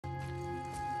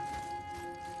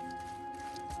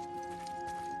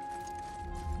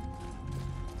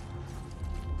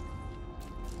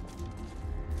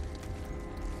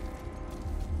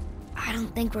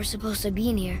don't think we're supposed to be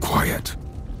in here. Quiet.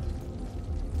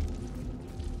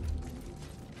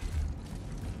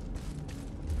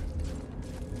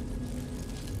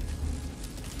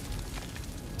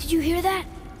 Did you hear that?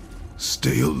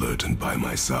 Stay alert and by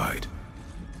my side.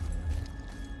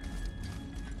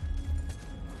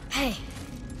 Hey,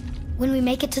 when we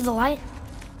make it to the light,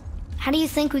 how do you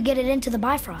think we get it into the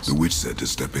Bifrost? The witch said to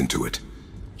step into it.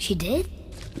 She did?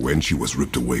 When she was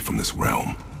ripped away from this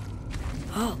realm.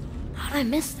 Oh, how'd I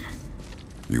miss that?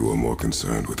 You were more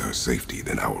concerned with her safety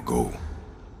than our goal.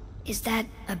 Is that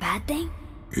a bad thing?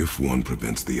 If one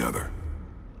prevents the other.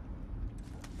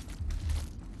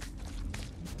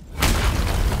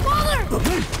 Father!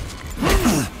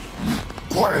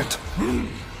 Quiet!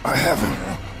 I have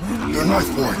him. Your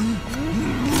knife boy.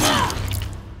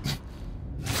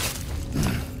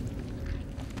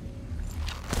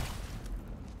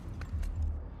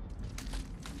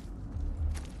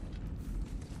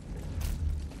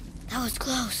 That was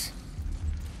close.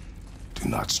 Do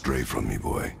not stray from me,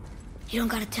 boy. You don't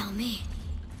gotta tell me.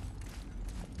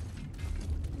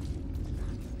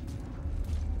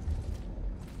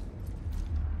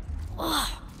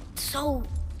 Oh, it's so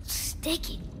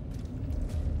sticky.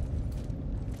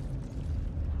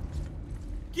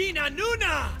 Gina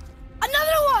Nuna!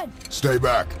 Another one! Stay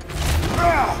back.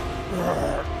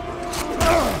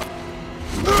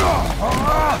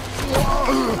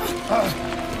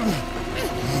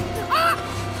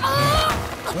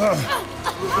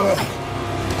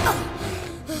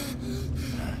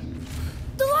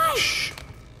 The light! Shh.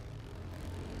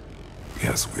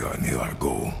 Yes, we are near our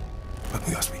goal, but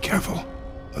we must be careful.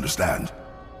 Understand?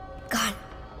 God.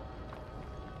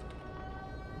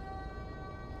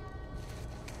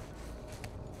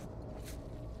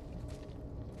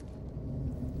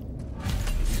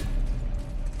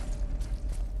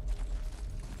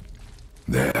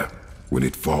 There. When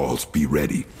it falls, be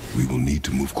ready. We will need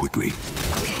to move quickly.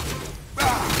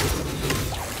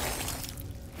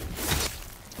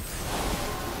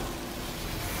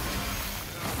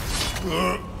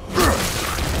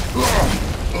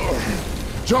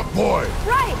 Jump, boy!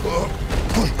 Right!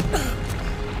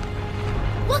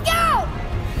 Look out!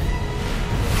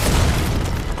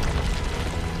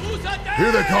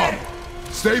 Here they come!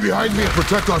 Stay behind me and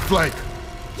protect our flank!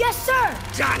 Yes, sir!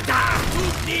 Jata!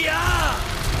 Tutia!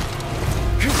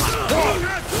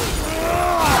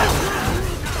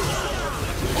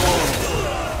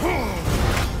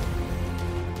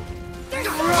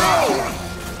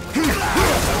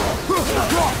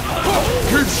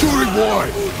 Keep shooting, boy!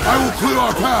 I will clear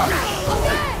our path!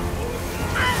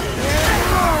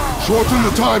 Shorten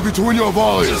the time between your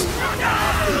volleys!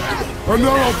 A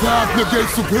narrow path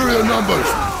negates superior numbers!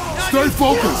 Stay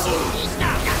focused!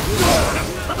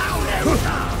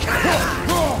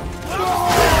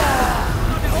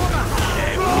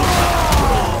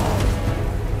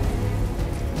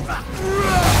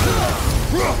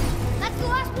 That's the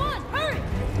last one! Hurry!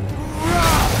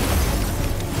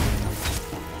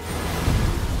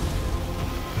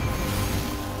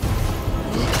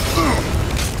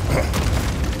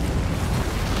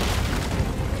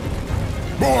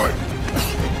 Boy!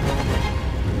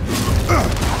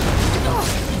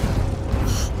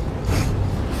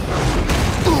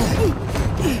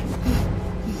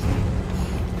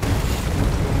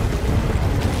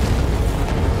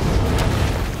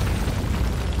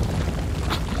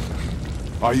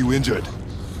 Are you injured?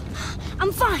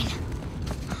 I'm fine.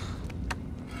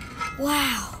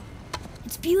 Wow.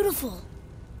 It's beautiful.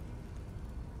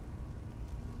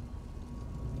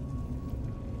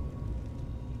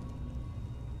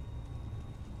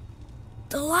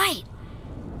 The light.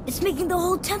 It's making the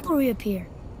whole temple reappear.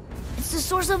 It's the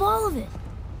source of all of it.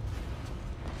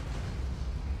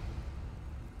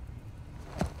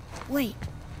 Wait.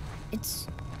 It's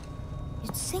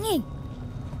singing.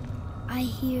 I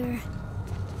hear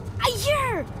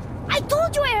her! I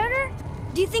told you I heard her!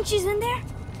 Do you think she's in there?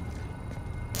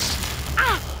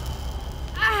 Ah!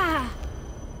 Ah!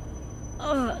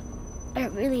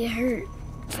 That really hurt.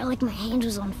 I felt like my hand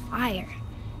was on fire.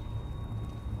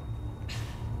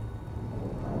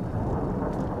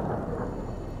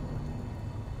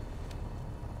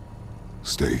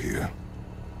 Stay here.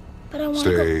 But I want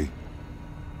to Stay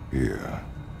here.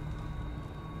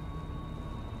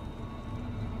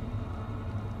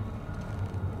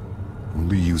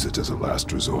 Only use it as a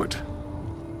last resort.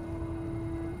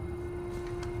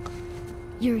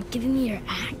 You're giving me your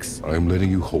axe? I'm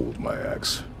letting you hold my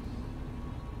axe.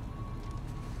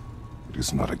 It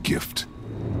is not a gift.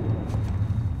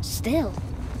 Still.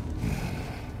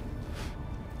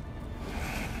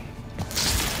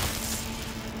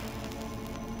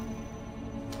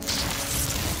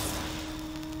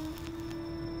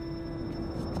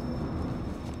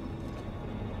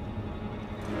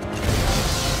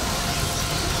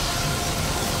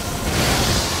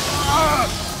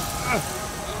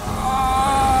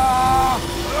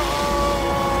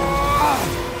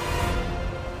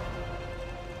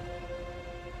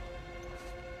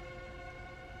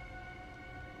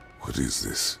 What is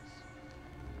this?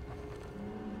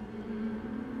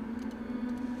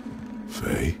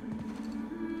 Faye?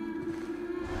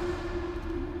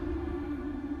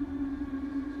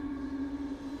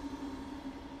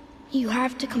 You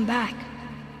have to come back.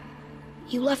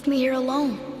 You left me here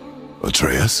alone.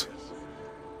 Atreus?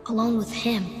 Alone with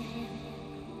him.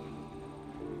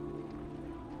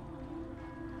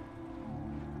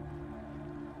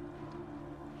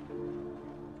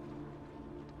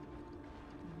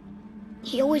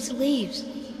 He always leaves.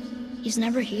 He's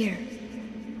never here.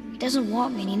 He doesn't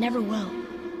want me and he never will.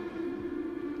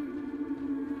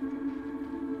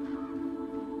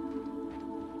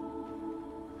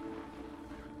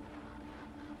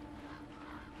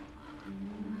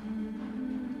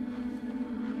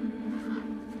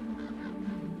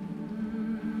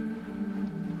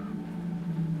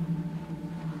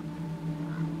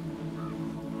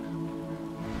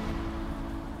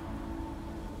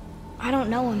 I don't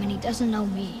know him and he doesn't know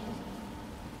me.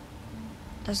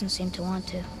 Doesn't seem to want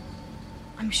to.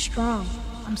 I'm strong.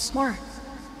 I'm smart.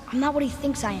 I'm not what he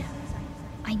thinks I am.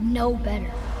 I know better.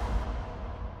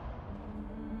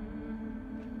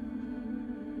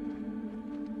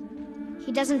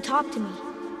 He doesn't talk to me.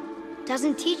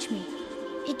 Doesn't teach me.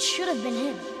 It should have been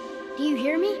him. Do you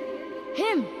hear me?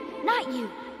 Him, not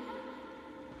you.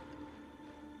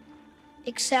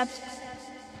 Except...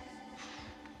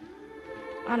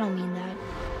 I don't mean that.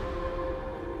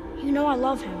 You know I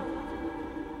love him.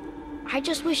 I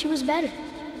just wish he was better.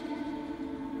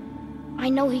 I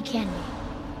know he can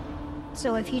be.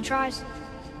 So if he tries,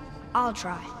 I'll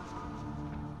try.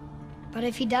 But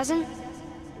if he doesn't,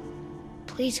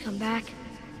 please come back.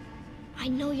 I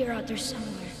know you're out there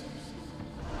somewhere.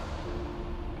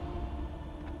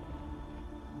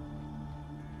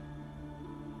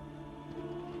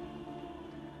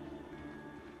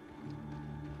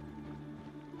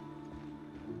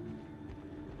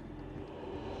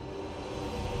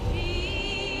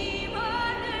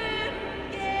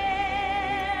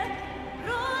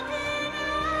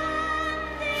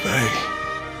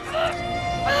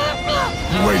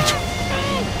 Wait!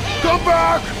 Come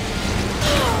back!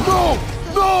 No!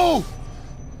 No!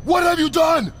 What have you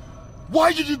done?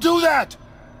 Why did you do that?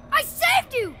 I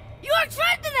saved you! You were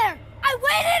trapped in there! I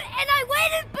waited and I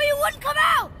waited, but you wouldn't come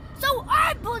out! So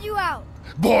I pulled you out!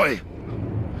 Boy!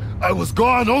 I was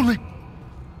gone only...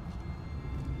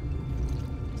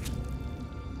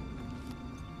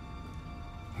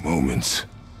 moments.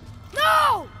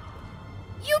 No!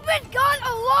 You've been gone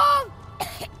a long,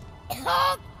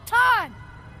 long time!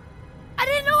 I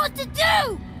didn't know what to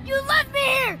do! You left me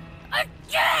here!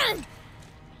 Again!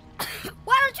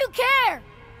 Why don't you care?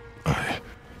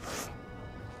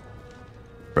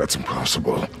 That's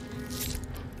impossible.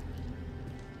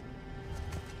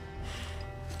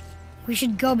 We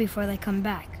should go before they come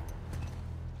back.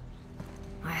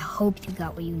 I hope you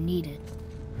got what you needed.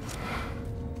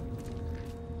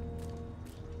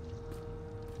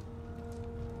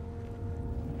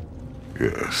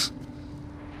 Yes.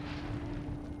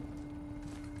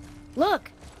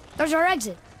 Look! There's our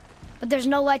exit. But there's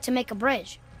no light to make a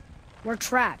bridge. We're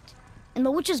trapped. And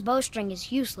the witch's bowstring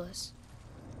is useless.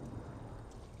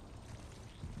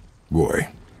 Boy,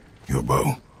 your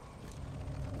bow.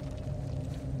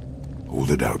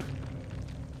 Hold it out.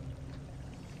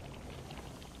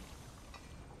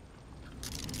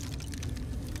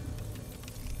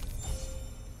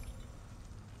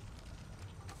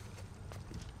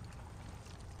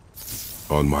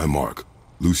 On my mark,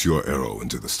 loose your arrow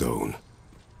into the stone.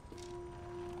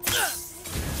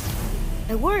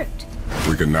 It worked.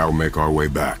 We can now make our way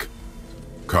back.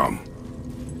 Come.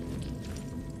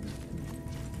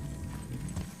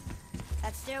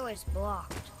 That stairway's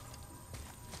blocked.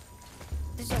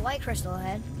 There's a light crystal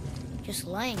ahead, just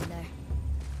laying there.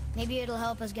 Maybe it'll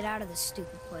help us get out of this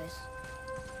stupid place.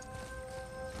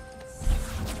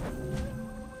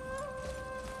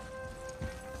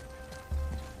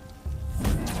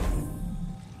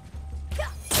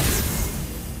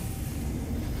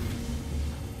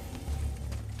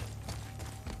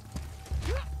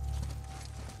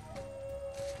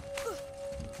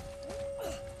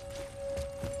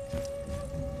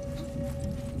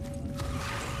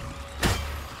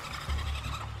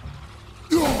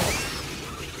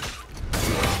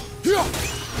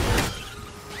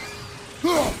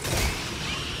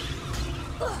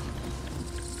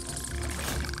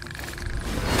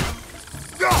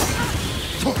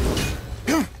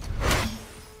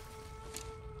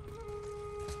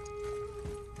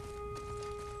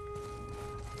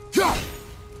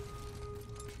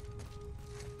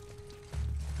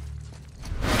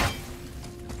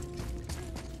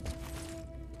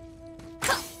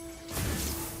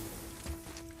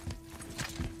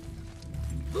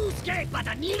 Busque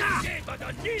Patanina!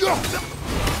 Busque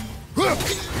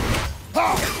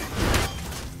Patanina!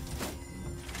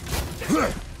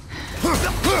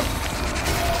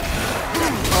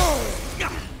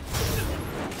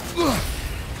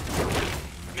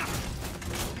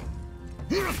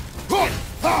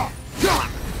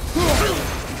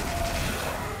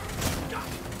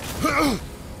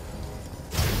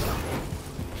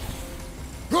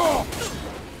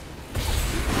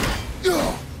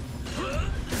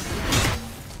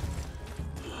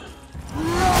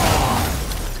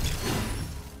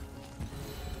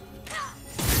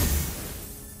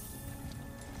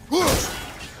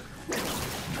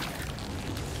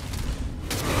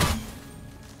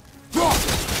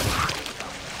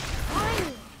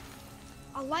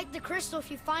 The crystal if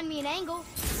you find me an angle.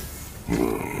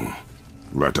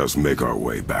 Let us make our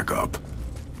way back up.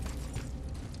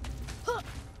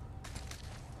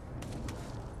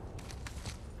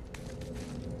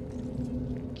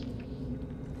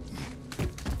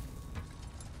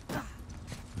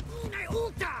 Une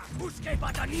ulta! Busque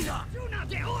Patanina! Una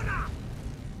de hora!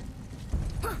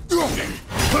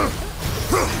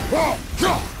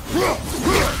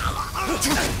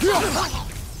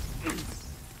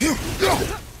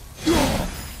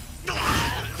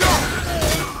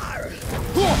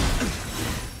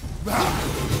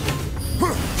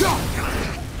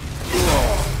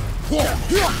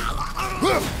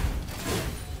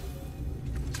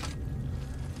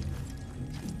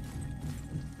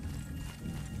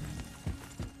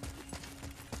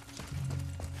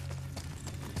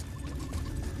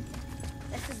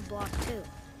 This is blocked too.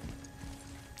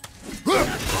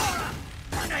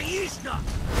 Anaishna!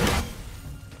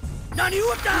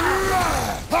 Naniuta!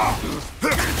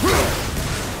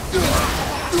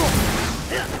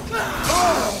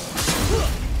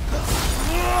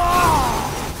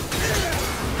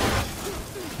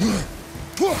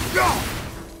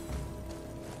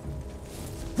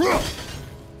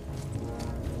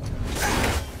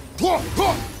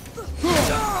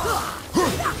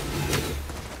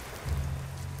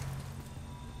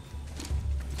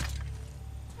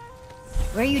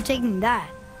 Where are you taking that?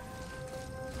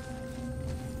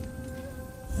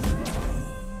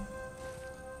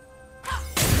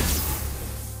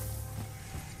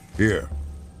 Here.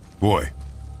 Boy.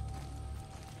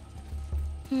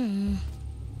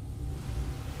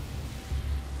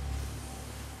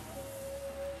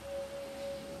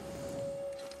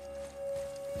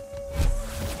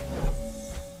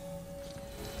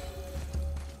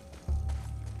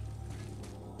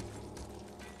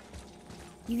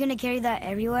 You gonna carry that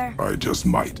everywhere? I just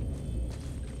might.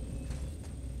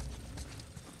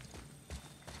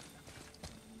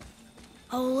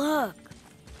 Oh, look.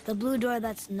 The blue door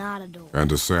that's not a door.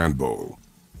 And a sand bowl.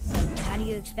 How do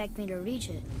you expect me to reach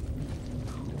it?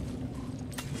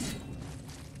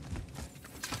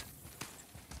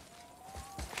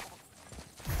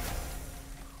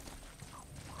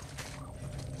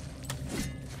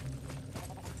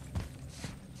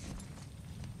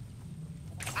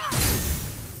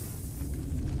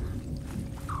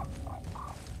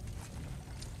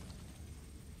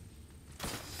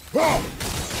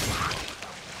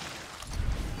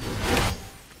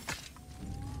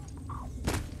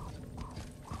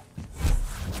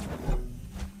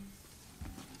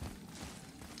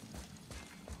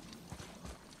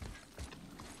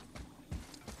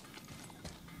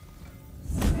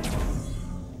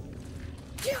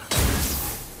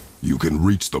 You can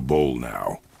reach the bowl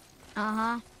now.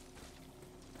 Uh-huh.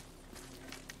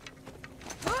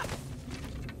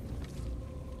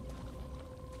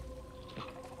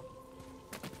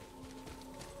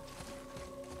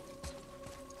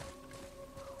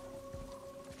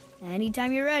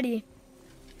 Anytime you're ready.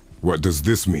 What does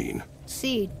this mean?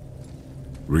 Seed.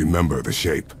 Remember the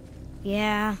shape.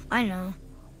 Yeah, I know.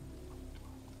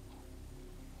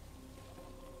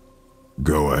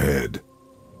 Go ahead.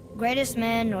 Greatest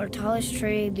man or tallest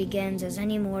tree begins as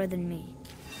any more than me.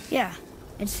 Yeah,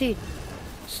 it's Seed.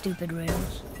 Stupid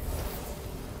rails.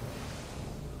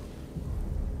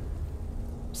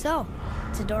 So,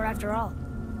 it's a door after all.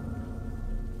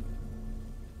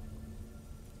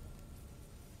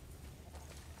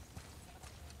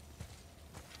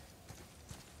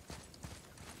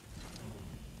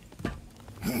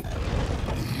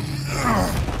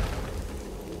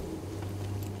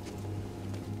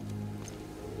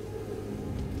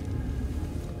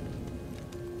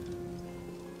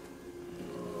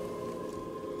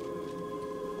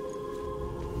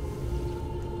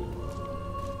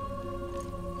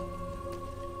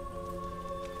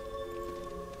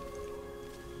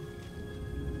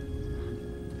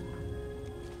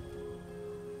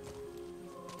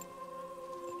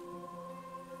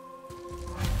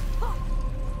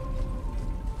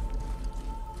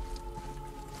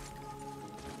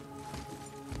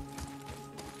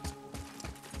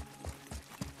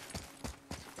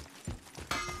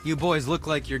 You boys look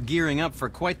like you're gearing up for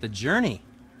quite the journey.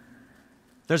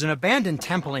 There's an abandoned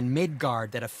temple in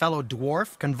Midgard that a fellow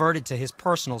dwarf converted to his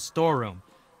personal storeroom.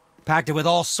 Packed it with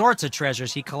all sorts of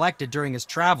treasures he collected during his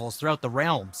travels throughout the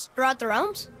realms. Throughout the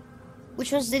realms?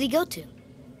 Which ones did he go to?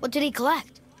 What did he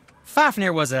collect?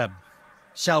 Fafnir was a,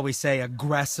 shall we say,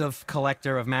 aggressive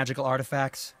collector of magical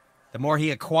artifacts. The more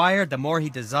he acquired, the more he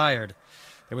desired.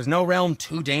 There was no realm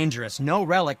too dangerous, no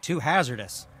relic too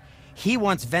hazardous. He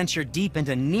once ventured deep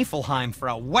into Niflheim for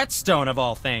a whetstone of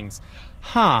all things.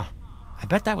 Huh. I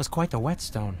bet that was quite the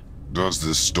whetstone. Does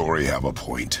this story have a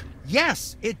point?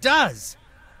 Yes, it does.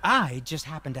 I just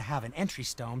happen to have an entry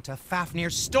stone to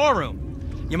Fafnir's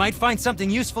storeroom. You might find something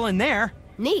useful in there.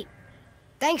 Neat.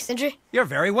 Thanks, Cinder. You're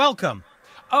very welcome.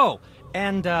 Oh,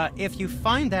 and if you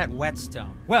find that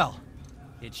whetstone, well,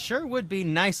 it sure would be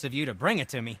nice of you to bring it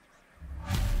to me.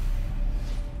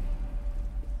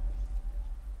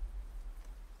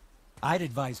 I'd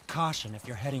advise caution if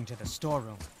you're heading to the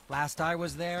storeroom. Last I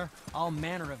was there, all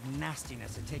manner of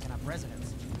nastiness had taken up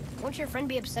residence. Won't your friend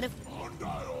be upset if...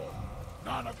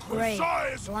 Great.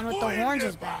 The one with the horns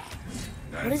is back.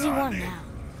 What does he want now?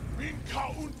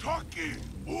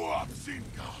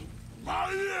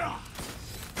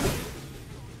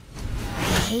 I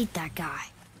hate that guy.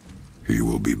 He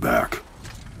will be back.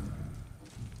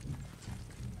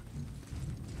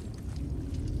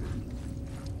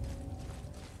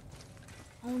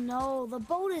 Oh no, the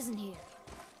boat isn't here.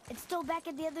 It's still back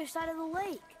at the other side of the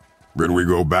lake. Then we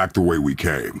go back the way we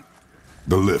came.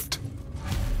 The lift.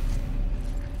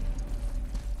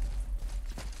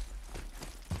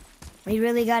 We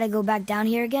really gotta go back down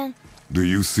here again? Do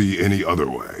you see any other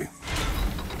way?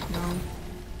 No.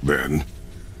 Then...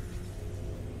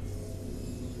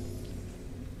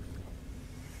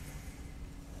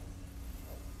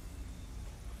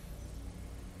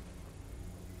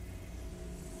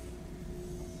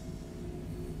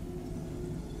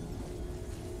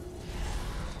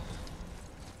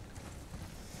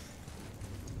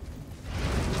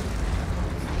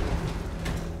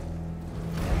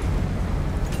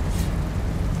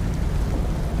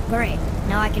 Great.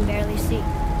 Now I can barely see.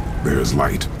 there's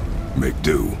light. Make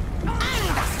do.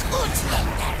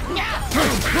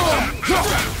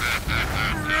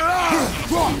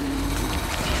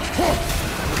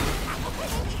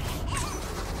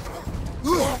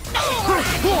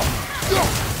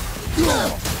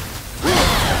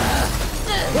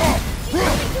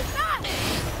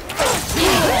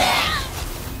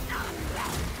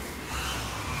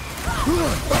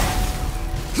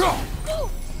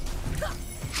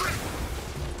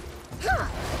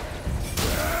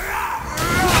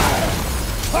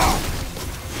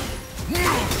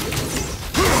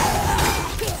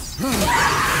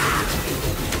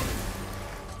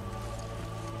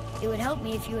 It would help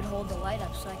me if you would hold the light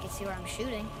up so I could see where I'm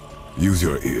shooting. Use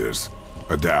your ears.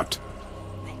 Adapt.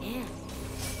 I am.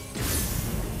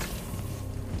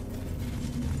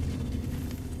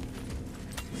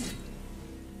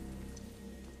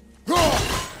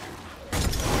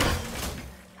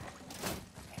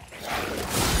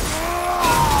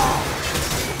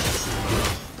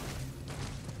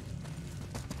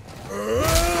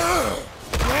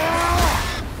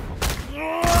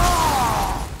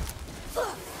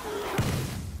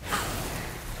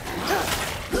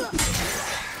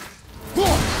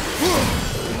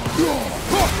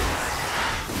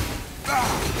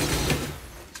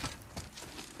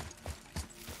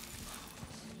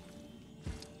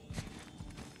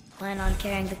 Plan on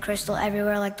carrying the crystal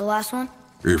everywhere like the last one?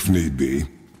 If need be.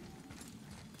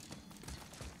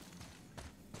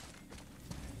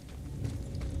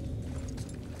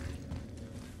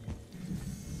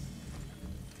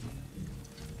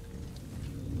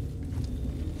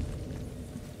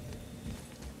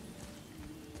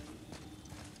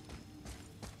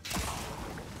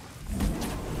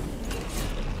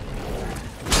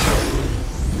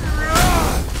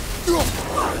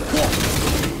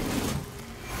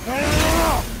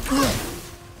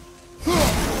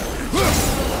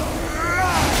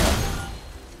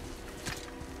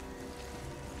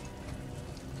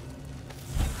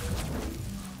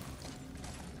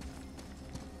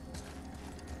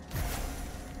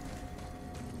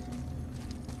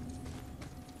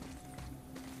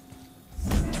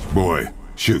 Boy,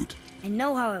 shoot. I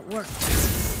know how it works.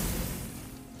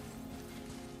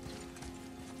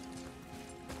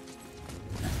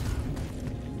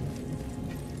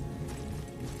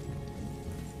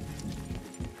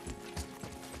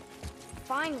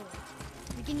 Finally,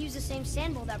 we can use the same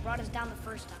sandbowl that brought us down the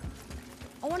first time.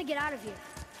 I want to get out of here.